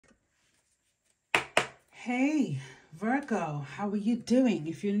Hey Virgo, how are you doing?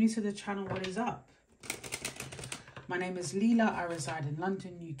 If you're new to the channel, what is up? My name is Leela. I reside in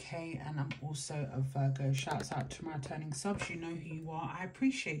London, UK, and I'm also a Virgo. Shouts out to my returning subs. You know who you are. I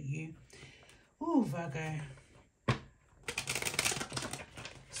appreciate you. Oh, Virgo.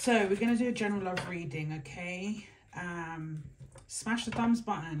 So we're going to do a general love reading, okay? Smash the thumbs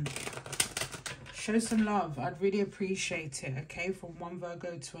button. Show some love. I'd really appreciate it, okay? From one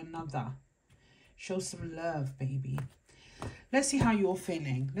Virgo to another. Show some love, baby. Let's see how you're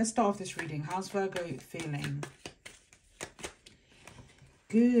feeling. Let's start off this reading. How's Virgo feeling?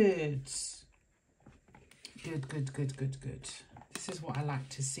 Good. Good. This is what I like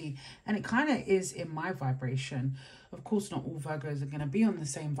to see. And it kind of is in my vibration. Of course, not all Virgos are going to be on the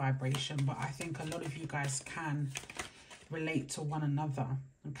same vibration, but I think a lot of you guys can relate to one another,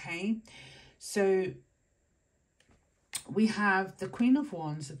 okay? So we have the Queen of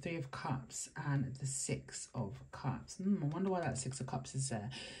Wands, the Three of Cups, and the Six of Cups. I wonder why that Six of Cups is there.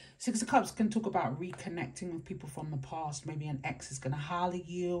 Six of Cups can talk about reconnecting with people from the past. Maybe an ex is going to holler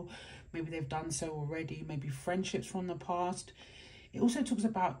you. Maybe they've done so already. Maybe friendships from the past. It also talks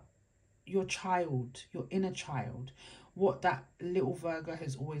about your child, your inner child, what that little Virgo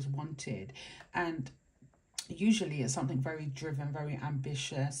has always wanted. And usually it's something very driven, very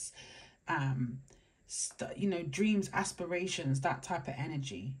ambitious, you know, dreams, aspirations, that type of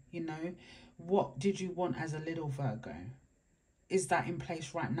energy. You know, what did you want as a little Virgo? Is that in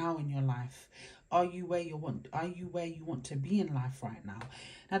place right now in your life? Are you where you want to be in life right now?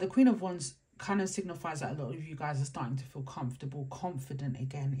 Now, the Queen of Wands kind of signifies that a lot of you guys are starting to feel comfortable, confident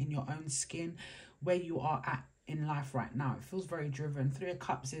again in your own skin, where you are at in life right now. It feels very driven. Three of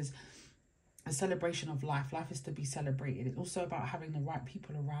Cups is a celebration of life. Life is to be celebrated. It's also about having the right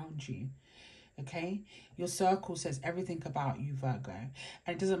people around you. Okay, your circle says everything about you, Virgo,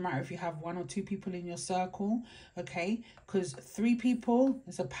 and it doesn't matter if you have one or two people in your circle, okay, because three people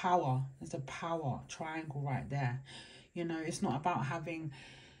is a power. There's a power triangle right there. You know, it's not about having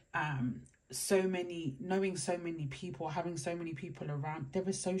knowing so many people, having so many people around. They're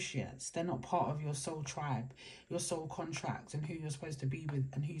associates. They're not part of your soul tribe, your soul contract, and who you're supposed to be with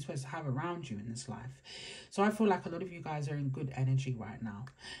and who you're supposed to have around you in this life. So I feel like a lot of you guys are in good energy right now.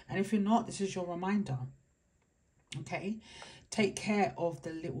 And if you're not, this is your reminder. Okay? Take care of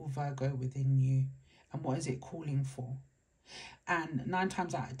the little Virgo within you. And what is it calling for? And 9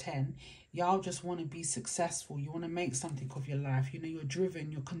 times out of 10, y'all just want to be successful. You want to make something of your life. You know, you're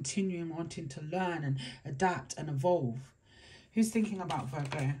driven. You're continuing wanting to learn and adapt and evolve. Who's thinking about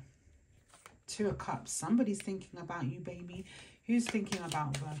Virgo? Two of Cups. Somebody's thinking about you, baby. Who's thinking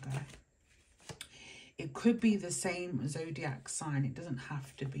about Virgo? It could be the same zodiac sign. It doesn't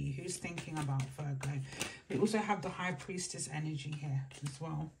have to be. Who's thinking about Virgo? We also have the High Priestess energy here as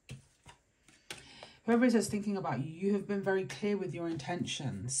well. Whoever is thinking about you, you have been very clear with your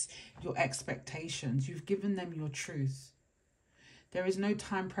intentions, your expectations. You've given them your truth. There is no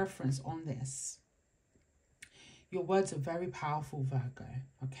time preference on this. Your words are very powerful, Virgo,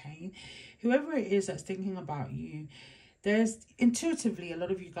 okay? Whoever it is that's thinking about you, there's intuitively, a lot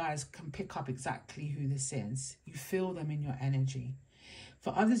of you guys can pick up exactly who this is. You feel them in your energy.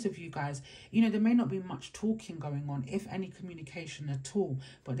 For others of you guys, you know, there may not be much talking going on, if any communication at all,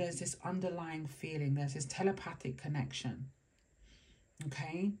 but there's this underlying feeling, there's this telepathic connection,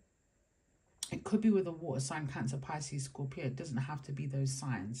 okay? It could be with a water sign, Cancer, Pisces, Scorpio. It doesn't have to be those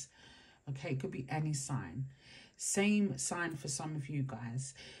signs, okay? It could be any sign. Same sign for some of you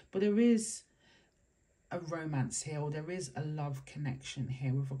guys, but there is a romance here, or there is a love connection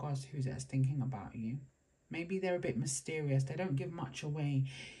here with regards to who's that's thinking about you. Maybe they're a bit mysterious. They don't give much away.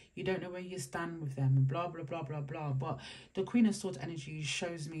 You don't know where you stand with them and blah, blah, blah, blah, blah. But the Queen of Swords energy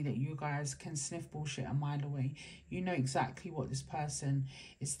shows me that you guys can sniff bullshit a mile away. You know exactly what this person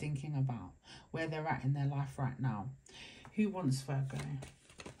is thinking about, where they're at in their life right now. Who wants Virgo?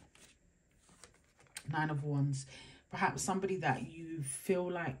 9 of Wands. Perhaps somebody that you feel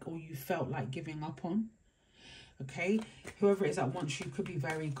like or you felt like giving up on. Okay, whoever it is that wants you could be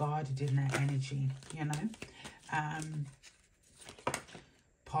very guarded in their energy, you know.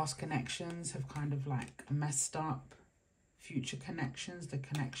 Past connections have kind of like messed up. Future connections, the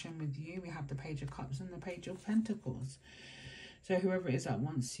connection with you. We have the Page of Cups and the Page of Pentacles. So whoever it is that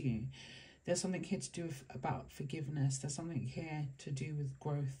wants you, there's something here to do about forgiveness. There's something here to do with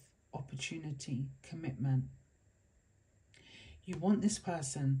growth, opportunity, commitment. You want this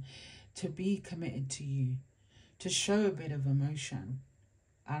person to be committed to you, to show a bit of emotion.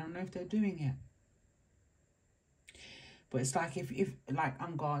 I don't know if they're doing it. But it's like, if like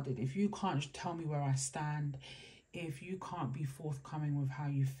unguarded, if you can't tell me where I stand, if you can't be forthcoming with how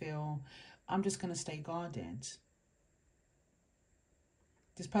you feel, I'm just going to stay guarded.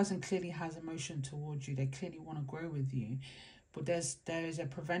 This person clearly has emotion towards you. They clearly want to grow with you. But there is a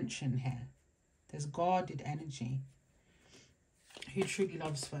prevention here. There's guarded energy. Who truly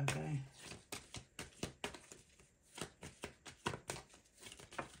loves Virgo?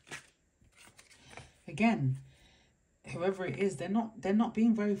 Again, whoever it is, they're not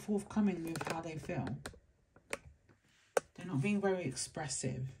being very forthcoming with how they feel. They're not being very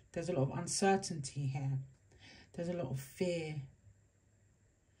expressive. There's a lot of uncertainty here. There's a lot of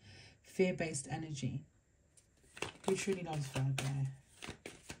fear-based energy. Who truly loves Virgo?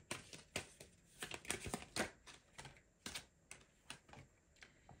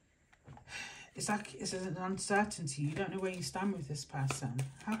 It's like it's an uncertainty. You don't know where you stand with this person.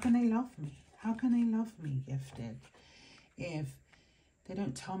 How can they love me? How can they love me, gifted, if they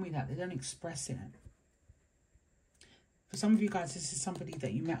don't tell me that, they don't express it? For some of you guys, this is somebody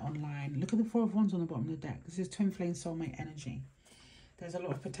that you met online. Look at the Four of Wands on the bottom of the deck. This is twin flame soulmate energy. There's a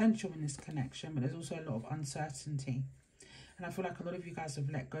lot of potential in this connection, but there's also a lot of uncertainty. And I feel like a lot of you guys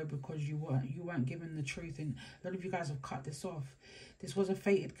have let go because you weren't given the truth, and a lot of you guys have cut this off. This was a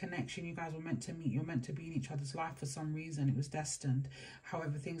fated connection. You guys were meant to meet. You're meant to be in each other's life for some reason. It was destined.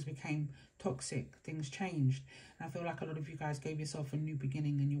 However, things became toxic. Things changed. And I feel like a lot of you guys gave yourself a new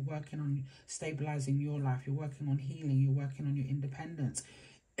beginning, and you're working on stabilizing your life. You're working on healing. You're working on your independence.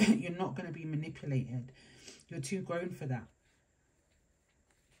 You're not going to be manipulated. You're too grown for that.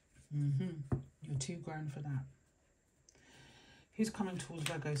 You're too grown for that. Who's coming towards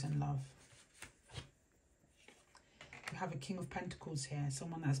Virgos in love? You have a King of Pentacles here.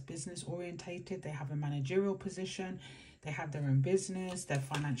 Someone that's business orientated. They have a managerial position. They have their own business. They're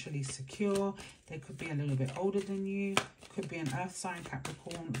financially secure. They could be a little bit older than you. Could be an earth sign,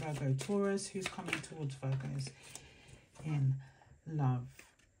 Capricorn, Virgo, Taurus. Who's coming towards Virgos in love?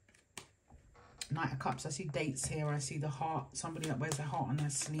 Knight of Cups. I see dates here. I see the heart. Somebody that wears a heart on their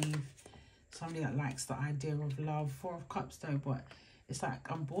sleeve. Somebody that likes the idea of love. Four of Cups though, but it's like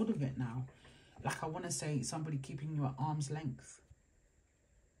I'm bored of it now. Like I want to say somebody keeping you at arm's length.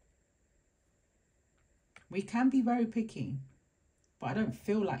 We can be very picky, but I don't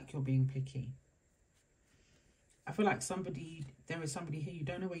feel like you're being picky. I feel like there is somebody here, you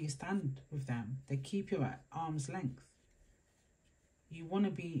don't know where you stand with them. They keep you at arm's length. You want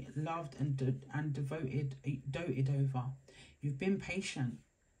to be loved and doted over. You've been patient.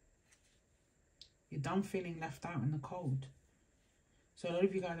 You're done feeling left out in the cold. So a lot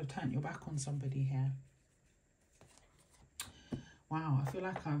of you guys have turned your back on somebody here. Wow, I feel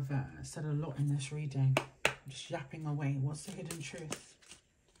like I've said a lot in this reading. I'm just yapping away. What's the hidden truth?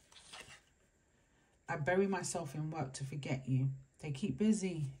 I bury myself in work to forget you. They keep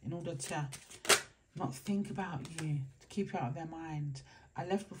busy in order to not think about you, to keep you out of their mind. I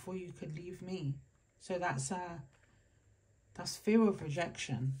left before you could leave me. So that's fear of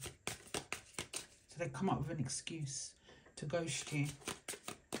rejection. So they come up with an excuse to ghost you,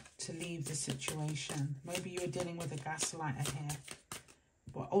 to leave the situation. Maybe you're dealing with a gaslighter here,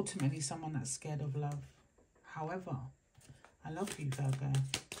 but ultimately someone that's scared of love. However, I love you, Virgo.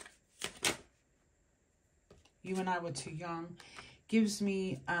 You and I were too young. Gives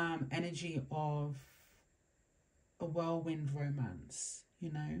me energy of a whirlwind romance,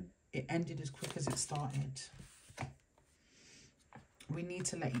 you know. It ended as quick as it started. We need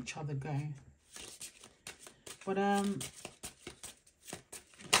to let each other go. But at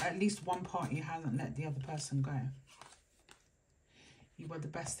least one party hasn't let the other person go. You were the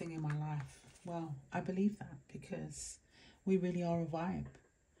best thing in my life. Well, I believe that because we really are a vibe.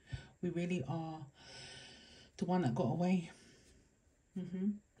 We really are the one that got away.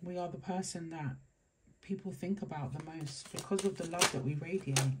 We are the person that people think about the most because of the love that we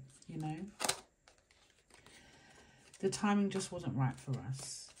radiate, you know. The timing just wasn't right for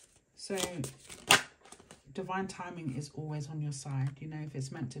us. So divine timing is always on your side. You know, if it's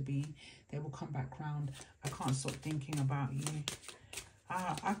meant to be, they will come back round. I can't stop thinking about you.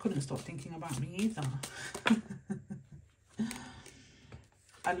 I couldn't stop thinking about me either.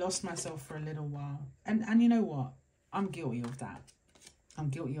 I lost myself for a little while. And you know what? I'm guilty of that. I'm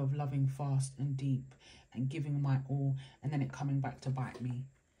guilty of loving fast and deep and giving my all and then it coming back to bite me.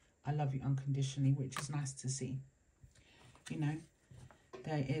 I love you unconditionally, which is nice to see. You know,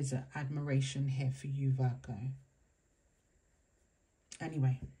 there is an admiration here for you, Virgo.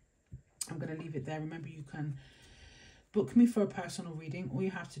 Anyway, I'm going to leave it there. Remember, you can book me for a personal reading. All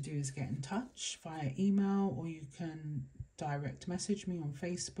you have to do is get in touch via email, or you can direct message me on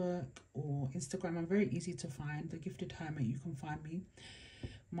Facebook or Instagram. I'm very easy to find. The Gifted Hermit, you can find me.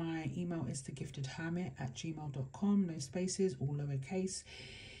 My email is thegiftedhermit@gmail.com. No spaces, all lowercase.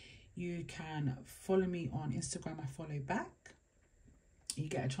 You can follow me on Instagram. I follow back. You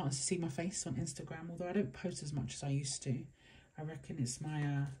get a chance to see my face on Instagram, although I don't post as much as I used to. I reckon it's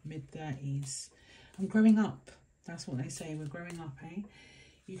my mid-30s. I'm growing up. That's what they say. We're growing up, eh?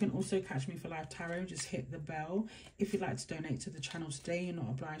 You can also catch me for live tarot. Just hit the bell. If you'd like to donate to the channel today, you're not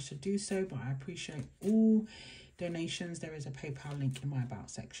obliged to do so, but I appreciate all donations. There is a PayPal link in my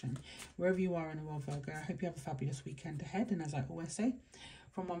about section. Wherever you are in the world, Virgo, I hope you have a fabulous weekend ahead. And as I always say,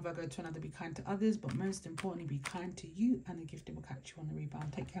 from one Virgo to another, be kind to others, but most importantly, be kind to you, and the gifted will catch you on the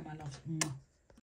rebound. Take care, my loves.